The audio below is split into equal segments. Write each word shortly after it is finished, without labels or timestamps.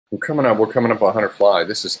We're coming up on 100 fly.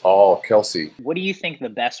 This is all Kelsey. What do you think the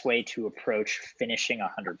best way to approach finishing a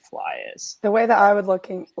 100 fly is? The way that I would look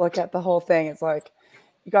at the whole thing is like,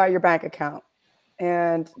 you got your bank account,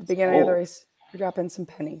 and at the beginning of the race, you drop in some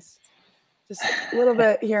pennies, just a little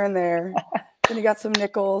bit here and there. Then you got some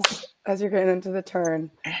nickels as you're getting into the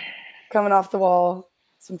turn, coming off the wall,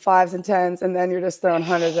 some 5s and 10s, and then you're just throwing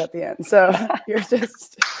 100s at the end. So you're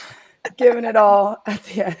just giving it all at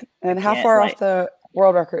the end. And how far off the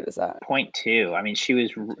world record is that? 0.2. I mean,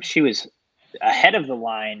 she was ahead of the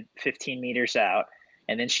line 15 meters out,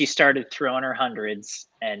 and then she started throwing her 100s,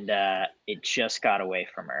 and it just got away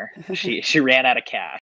from her. She ran out of cash.